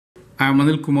I'm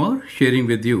Anil Kumar, sharing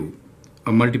with you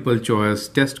a multiple choice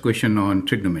test question on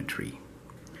trigonometry.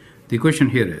 The question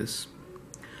here is,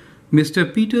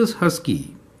 Mr. Peter's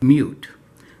husky, Mute,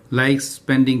 likes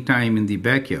spending time in the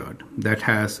backyard that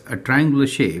has a triangular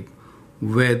shape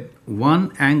with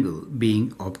one angle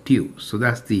being obtuse. So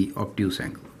that's the obtuse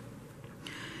angle.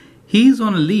 He is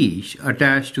on a leash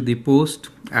attached to the post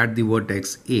at the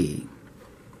vertex A.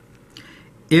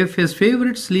 If his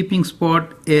favorite sleeping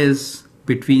spot is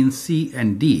between C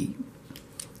and D,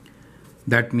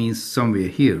 that means somewhere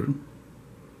here,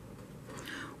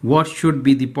 what should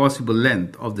be the possible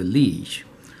length of the leash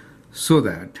so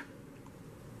that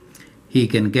he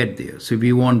can get there? So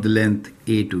we want the length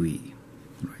A to E.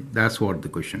 Right? That's what the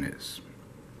question is.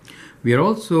 We are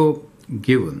also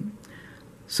given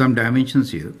some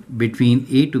dimensions here. Between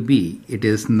A to B, it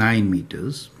is 9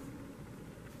 meters.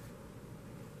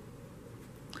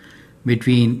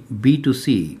 Between B to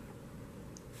C,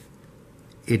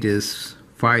 it is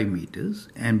 5 meters,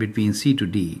 and between C to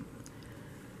D,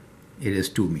 it is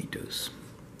 2 meters.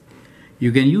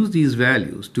 You can use these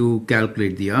values to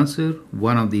calculate the answer.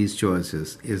 One of these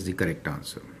choices is the correct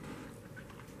answer.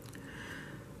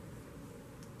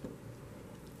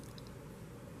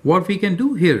 What we can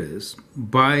do here is,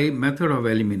 by method of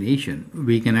elimination,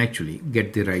 we can actually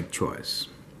get the right choice.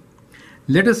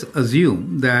 Let us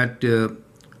assume that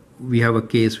we have a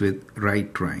case with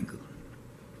right triangle.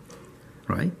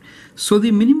 Right? So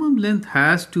the minimum length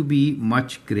has to be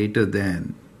much greater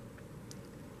than,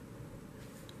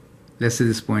 let's say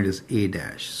this point is A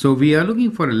dash. So we are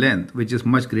looking for a length which is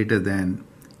much greater than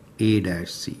A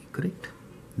dash C, correct?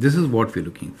 This is what we're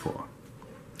looking for.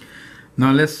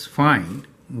 Now let's find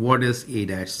what is A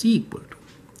dash C equal to.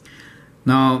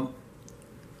 Now,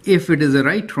 if it is a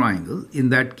right triangle,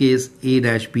 in that case A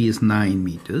dash B is 9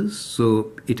 meters.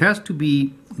 So it has to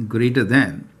be greater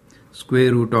than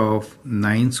square root of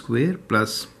 9 square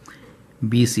plus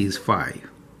BC is 5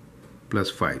 plus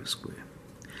 5 square.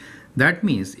 That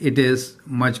means it is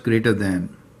much greater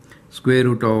than square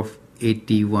root of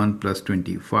 81 plus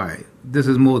 25. This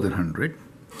is more than 100.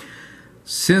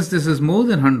 Since this is more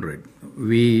than 100,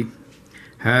 we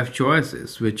have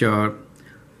choices which are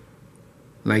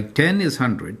like 10 is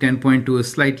 100, 10.2 is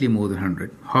slightly more than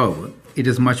 100. However, it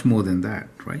is much more than that,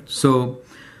 right? So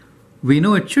we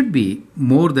know it should be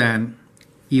more than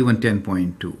even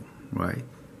 10.2, right?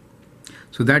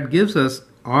 So that gives us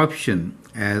option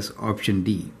as option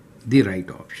D, the right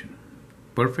option.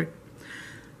 Perfect.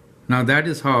 Now that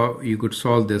is how you could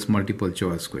solve this multiple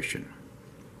choice question.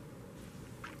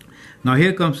 Now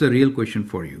here comes the real question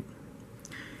for you.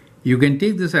 You can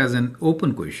take this as an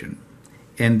open question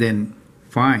and then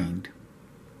find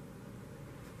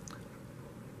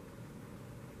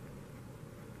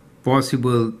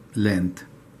possible length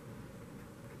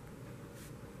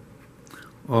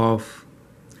of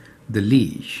the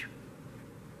leash,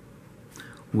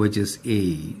 which is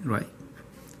A, right,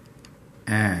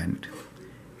 and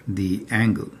the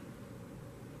angle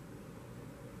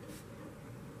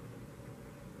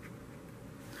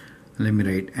let me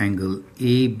write angle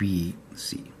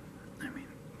ABC.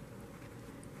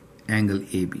 Angle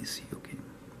ABC, okay.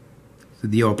 So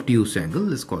the obtuse angle,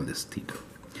 let's call this theta.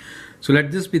 So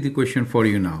let this be the question for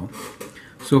you now.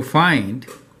 So find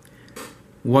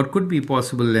what could be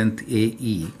possible length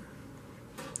AE,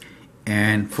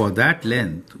 and for that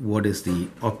length, what is the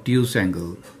obtuse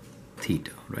angle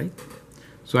theta, right?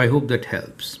 So I hope that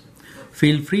helps.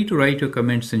 Feel free to write your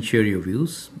comments and share your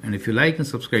views. And if you like and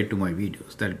subscribe to my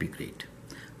videos, that'd be great.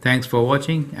 Thanks for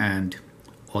watching and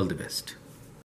all the best.